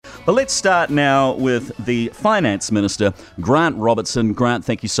But let's start now with the Finance Minister, Grant Robertson. Grant,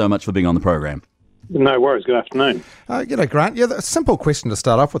 thank you so much for being on the program. No worries. Good afternoon. G'day, Grant. Yeah, a simple question to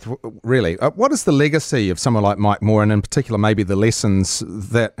start off with, really. What is the legacy of someone like Mike Moore, and in particular maybe the lessons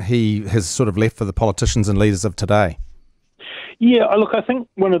that he has sort of left for the politicians and leaders of today? Yeah, look, I think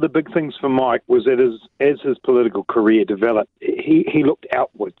one of the big things for Mike was that as his political career developed, he looked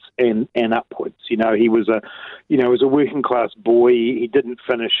outwards and upwards. He was a working class boy. He didn't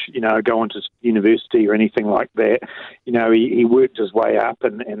finish, go on to university or anything like that. He worked his way up,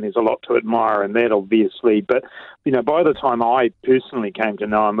 and there's a lot to admire in that, obviously. But by the time I personally came to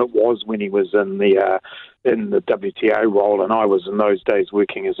know him, it was when he was in the WTO role, and I was in those days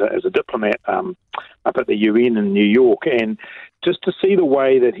working as a diplomat up at the UN in New York, and just to see the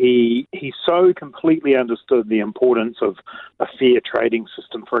way that he so completely understood the importance of a fair trading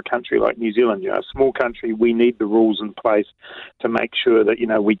system for a country like New Zealand. A small country, we need the rules in place to make sure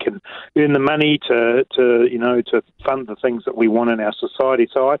that we can earn the money to fund the things that we want in our society.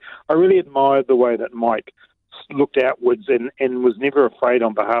 So I really admired the way that Mike looked outwards and was never afraid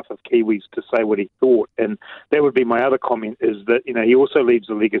on behalf of Kiwis to say what he thought. And that would be my other comment, is that he also leaves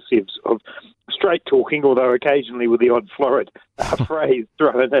a legacy of straight talking, although occasionally with the odd florid phrase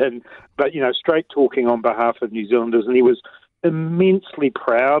thrown in, but straight talking on behalf of New Zealanders. And he was immensely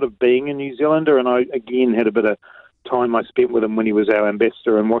proud of being a New Zealander, and I again had a bit of time I spent with him when he was our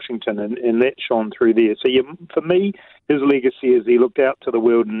ambassador in Washington, and that shone through there. So yeah, for me, his legacy is he looked out to the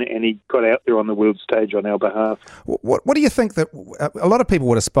world and he got out there on the world stage on our behalf. What do you think that a lot of people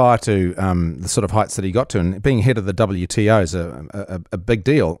would aspire to, the sort of heights that he got to, and being head of the WTO is a big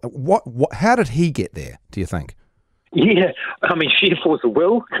deal. How did he get there, do you think? Yeah, sheer force of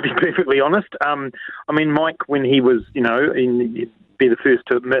will, to be perfectly honest. Mike, when he was, be the first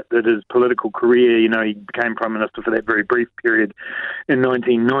to admit that his political career, he became Prime Minister for that very brief period in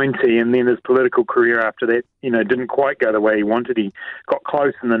 1990, and then his political career after that, didn't quite go the way he wanted. He got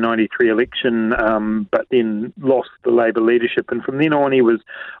close in the 93 election, but then lost the Labour leadership, and from then on he was,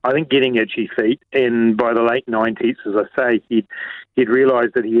 I think, getting itchy feet, and by the late 90s, as I say, he'd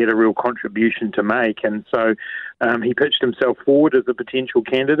realised that he had a real contribution to make, and so he pitched himself forward as a potential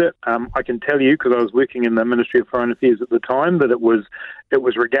candidate. I can tell you, because I was working in the Ministry of Foreign Affairs at the time, that it was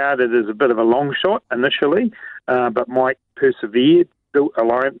regarded as a bit of a long shot initially, but Mike persevered, built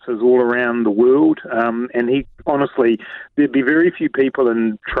alliances all around the world, and he honestly, there'd be very few people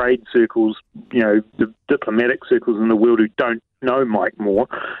in trade circles, the diplomatic circles in the world, who don't know Mike Moore,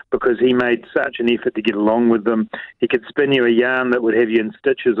 because he made such an effort to get along with them. He could spin you a yarn that would have you in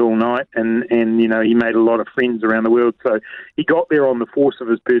stitches all night, and he made a lot of friends around the world. So he got there on the force of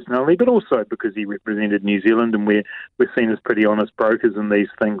his personality, but also because he represented New Zealand, and we're seen as pretty honest brokers in these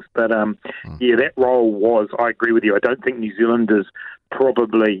things. But yeah, that role was, I agree with you, I don't think New Zealanders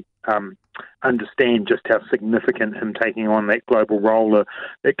probably understand just how significant him taking on that global role.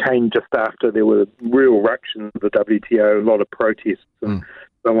 It came just after there were real ructions of the WTO, a lot of protests and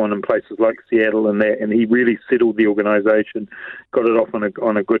so on in places like Seattle and that, and he really settled the organisation, got it off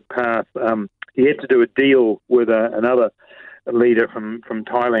on a good path. He had to do a deal with another leader from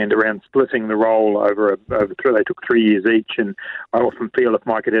Thailand around splitting the role over they took 3 years each, and I often feel if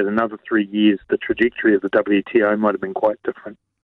Mike had had another 3 years, the trajectory of the WTO might have been quite different.